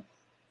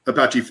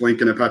Apache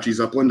Flink and Apache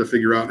Zeppelin to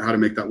figure out how to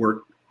make that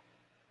work.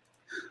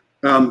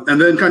 And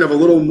then kind of a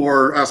little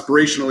more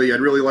aspirationally, I'd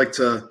really like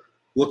to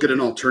look at an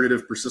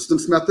alternative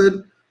persistence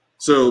method.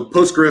 So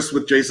Postgres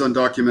with JSON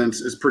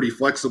documents is pretty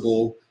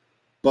flexible,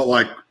 but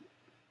like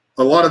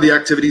a lot of the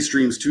activity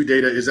streams to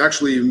data is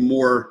actually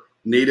more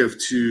native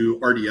to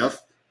RDF.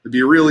 It'd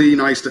be really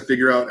nice to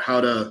figure out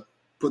how to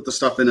put the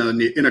stuff in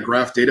a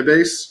graph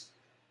database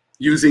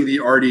using the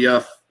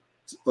RDF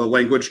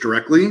language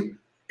directly,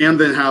 and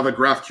then have a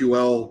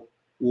GraphQL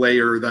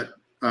layer that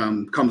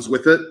comes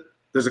with it.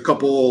 There's a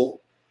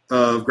couple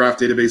of graph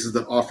databases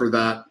that offer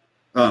that,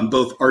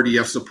 both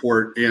RDF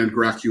support and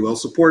GraphQL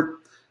support.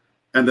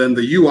 And then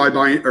the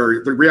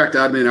the React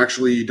admin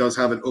actually does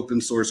have an open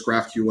source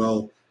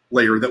GraphQL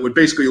layer that would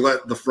basically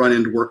let the front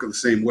end work the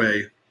same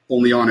way,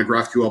 only on a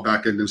GraphQL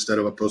backend instead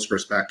of a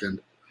Postgres backend.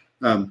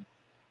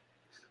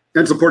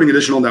 And supporting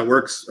additional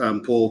networks,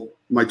 pull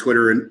my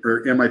Twitter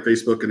and my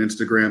Facebook and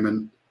Instagram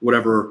and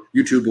whatever,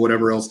 YouTube,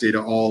 whatever else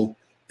data all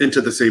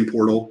into the same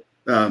portal.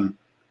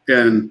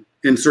 And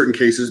in certain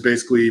cases,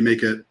 basically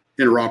make it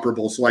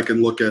interoperable so I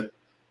can look at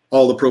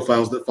all the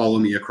profiles that follow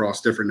me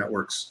across different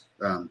networks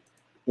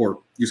or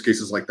use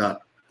cases like that.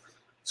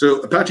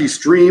 So Apache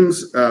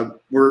Streams,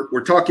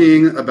 we're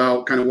talking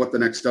about kind of what the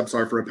next steps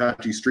are for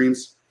Apache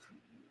Streams.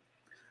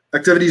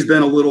 Activity's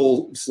been a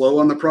little slow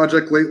on the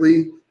project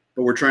lately,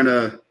 but we're trying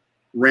to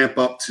ramp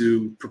up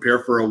to prepare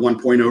for a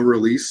 1.0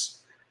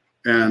 release.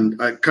 And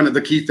kind of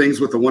the key things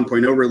with the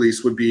 1.0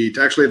 release would be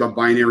to actually have a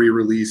binary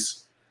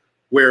release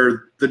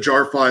where the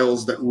jar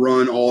files that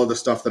run all of the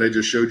stuff that I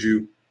just showed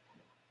you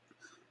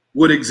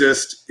would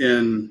exist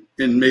in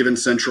Maven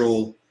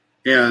Central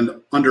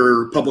and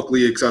under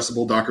publicly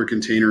accessible Docker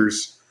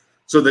containers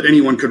so that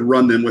anyone could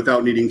run them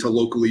without needing to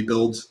locally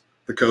build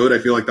the code. I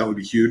feel like that would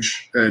be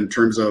huge in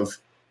terms of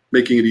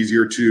making it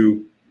easier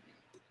to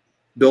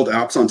build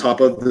apps on top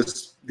of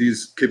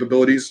these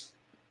capabilities.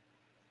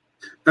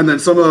 And then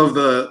some of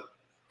the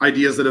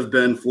ideas that have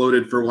been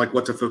floated for like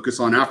what to focus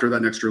on after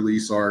that next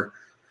release are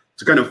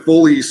to kind of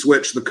fully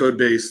switch the code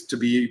base to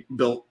be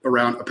built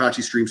around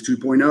Apache Streams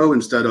 2.0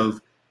 instead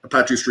of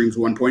Apache Streams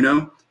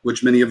 1.0,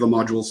 which many of the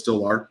modules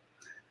still are.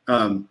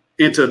 And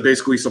to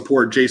basically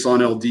support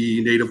JSON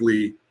LD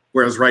natively,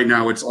 whereas right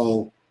now it's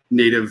all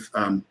native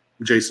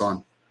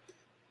JSON.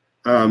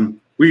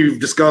 We've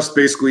discussed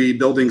basically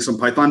building some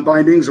Python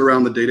bindings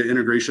around the data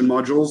integration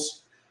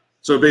modules.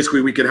 So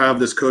basically we could have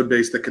this code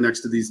base that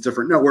connects to these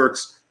different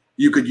networks.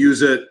 You could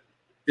use it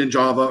in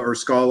Java or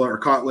Scala or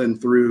Kotlin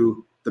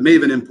through the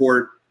Maven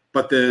import,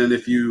 but then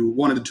if you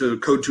wanted to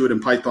code to it in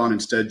Python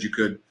instead, you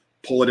could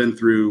pull it in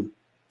through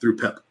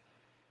pip.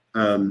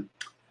 And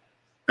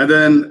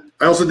then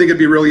I also think it'd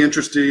be really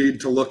interesting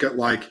to look at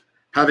like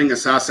having a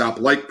SaaS app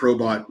like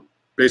Probot,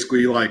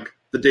 basically like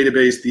the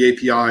database, the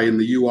API, and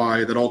the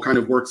UI that all kind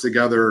of works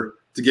together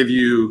to give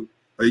you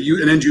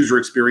an end user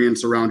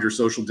experience around your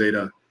social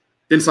data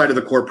inside of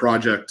the core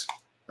project.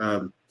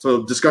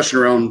 So discussion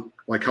around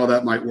like how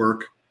that might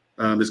work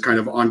is kind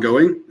of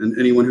ongoing, and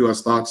anyone who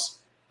has thoughts,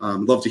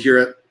 love to hear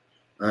it.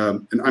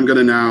 And I'm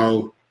gonna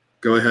now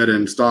go ahead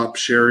and stop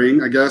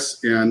sharing, I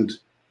guess, and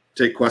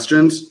take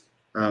questions.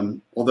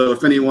 Although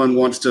if anyone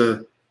wants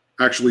to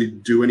actually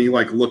do any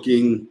like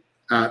looking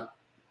at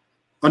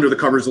under the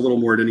covers a little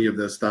more at any of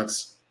this,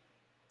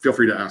 feel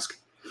free to ask.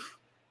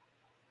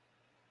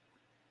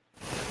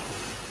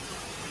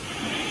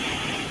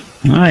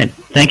 All right,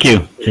 thank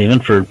you, Stephen,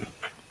 for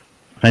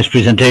nice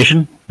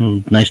presentation,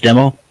 nice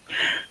demo.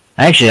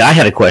 Actually, I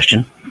had a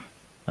question,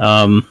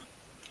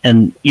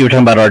 and you were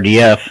talking about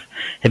RDF.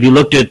 Have you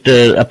looked at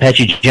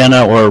Apache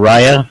Jena or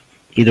Raya,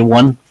 either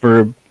one,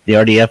 for the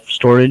RDF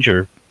storage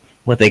or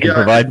what they can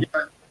provide?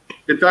 Yeah.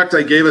 In fact,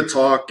 I gave a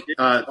talk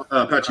at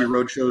Apache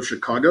Roadshow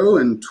Chicago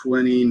in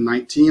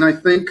 2019, I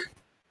think,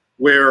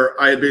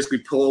 where I had basically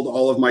pulled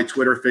all of my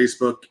Twitter,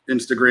 Facebook,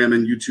 Instagram,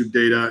 and YouTube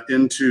data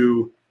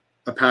into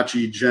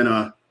Apache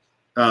Jena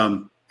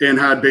and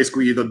had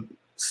basically the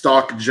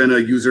stock Jena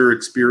user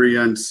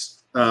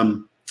experience.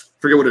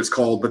 Forget what it's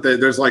called, but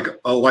there's like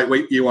a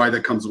lightweight UI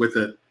that comes with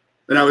it.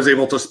 And I was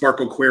able to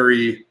Sparkle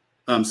query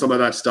some of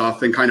that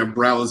stuff and kind of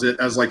browse it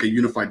as like a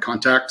unified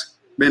contact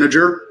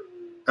manager.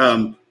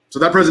 So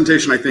that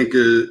presentation, I think,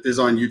 is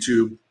on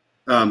YouTube.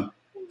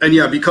 And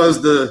yeah,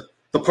 because the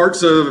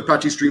parts of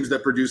Apache Streams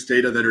that produce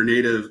data that are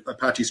native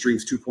Apache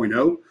Streams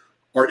 2.0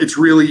 it's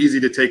really easy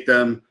to take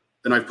them,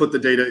 and I've put the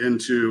data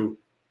into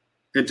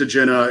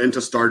Jena, into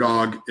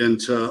Stardog,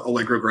 into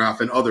AllegroGraph,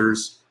 and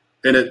others,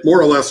 and it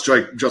more or less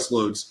just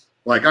loads.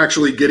 Like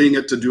actually getting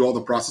it to do all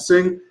the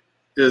processing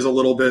is a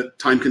little bit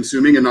time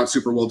consuming and not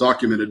super well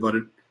documented, but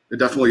it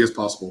definitely is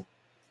possible.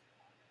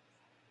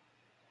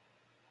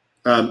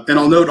 And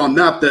I'll note on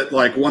that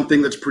like one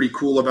thing that's pretty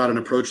cool about an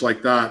approach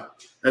like that,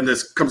 and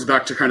this comes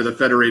back to kind of the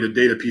federated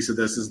data piece of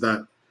this, is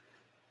that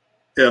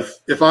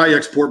if I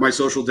export my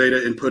social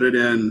data and put it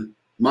in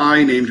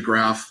my named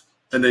graph,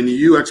 and then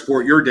you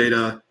export your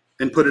data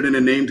and put it in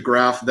a named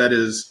graph that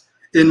is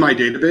in my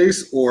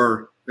database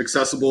or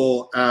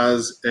accessible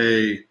as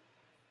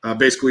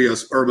basically a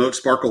remote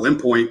Sparkle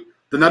endpoint,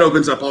 then that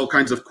opens up all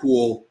kinds of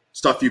cool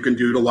stuff you can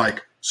do to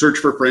like search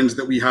for friends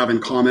that we have in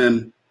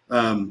common,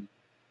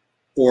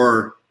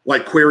 or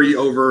like query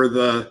over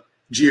the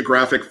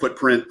geographic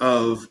footprint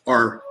of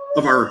our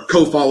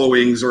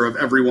co-followings or of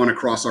everyone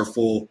across our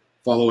full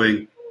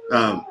following.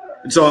 And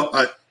so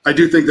I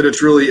do think that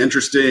it's really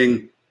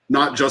interesting,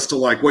 not just to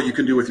like what you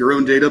can do with your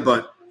own data,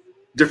 but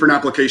different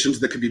applications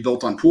that could be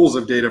built on pools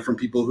of data from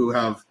people who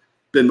have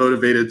been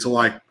motivated to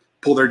like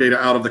pull their data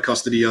out of the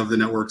custody of the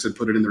networks and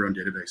put it in their own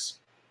database.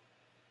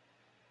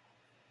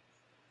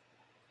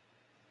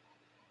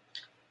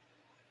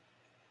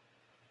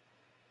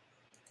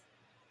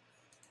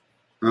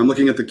 I'm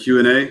looking at the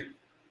Q&A.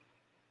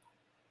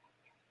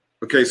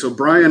 Okay, so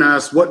Brian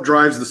asked, what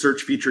drives the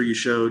search feature you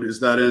showed?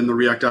 Is that in the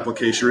React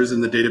application or is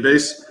in the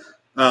database?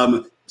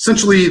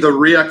 Essentially, the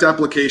React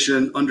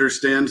application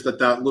understands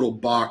that little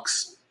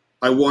box,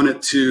 I want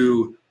it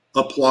to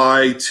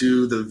apply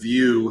to the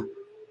view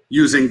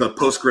using the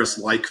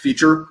Postgres-like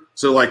feature.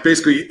 So like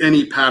basically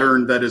any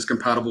pattern that is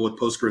compatible with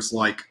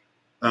Postgres-like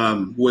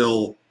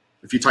will,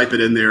 if you type it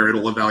in there,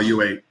 it'll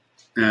evaluate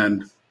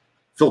and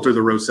filter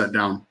the row set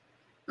down.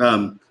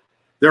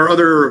 There are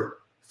other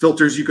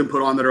filters you can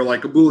put on that are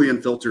like a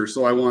Boolean filter.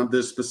 So I want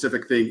this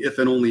specific thing if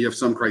and only if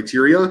some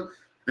criteria.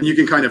 And you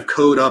can kind of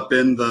code up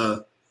in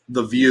the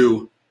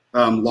view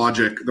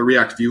logic, the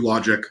React view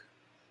logic,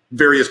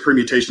 various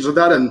permutations of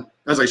that. And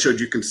as I showed,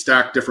 you can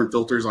stack different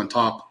filters on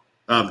top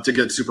to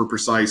get super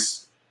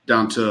precise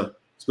down to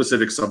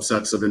specific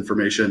subsets of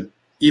information,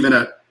 even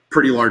at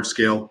pretty large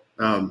scale.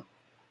 Yeah,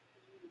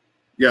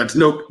 it's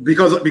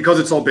because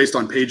it's all based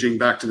on paging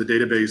back to the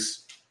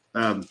database.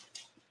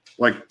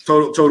 Like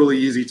totally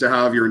easy to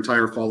have your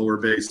entire follower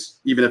base,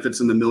 even if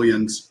it's in the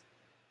millions,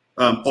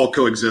 all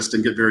coexist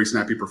and get very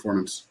snappy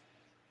performance.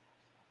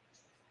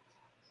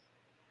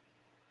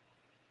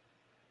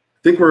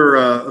 I think we're,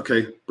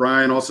 okay.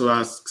 Brian also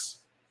asks,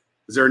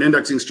 is there an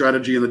indexing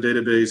strategy in the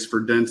database for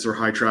dense or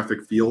high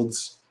traffic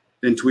fields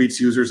in tweets,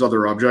 users,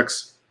 other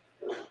objects?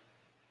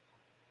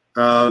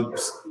 Sorry,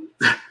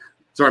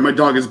 my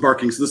dog is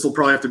barking, so this will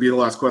probably have to be the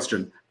last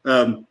question.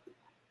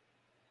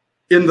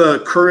 In the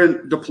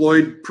current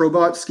deployed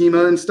Probot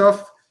schema and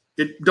stuff,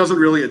 it doesn't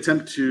really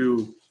attempt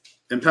to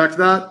impact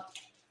that.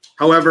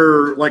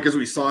 However, like as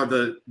we saw,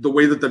 the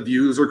way that the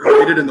views are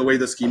created and the way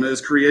the schema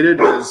is created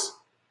is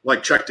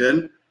like checked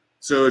in.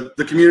 So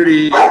the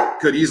community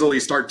could easily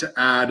start to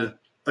add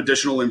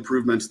additional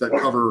improvements that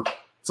cover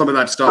some of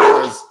that stuff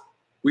as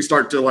we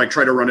start to like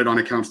try to run it on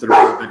accounts that are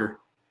a little bigger.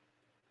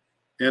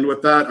 And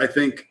with that, I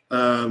think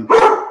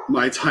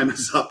my time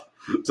is up.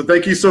 So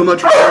thank you so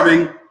much for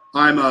coming.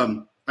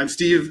 I'm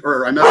Steve,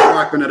 or I'm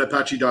Blackmon at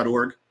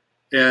Apache.org,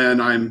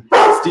 and I'm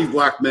Steve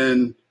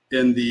Blackmon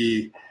in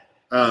the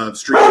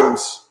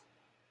streams.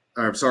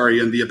 In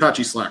the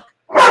Apache Slack.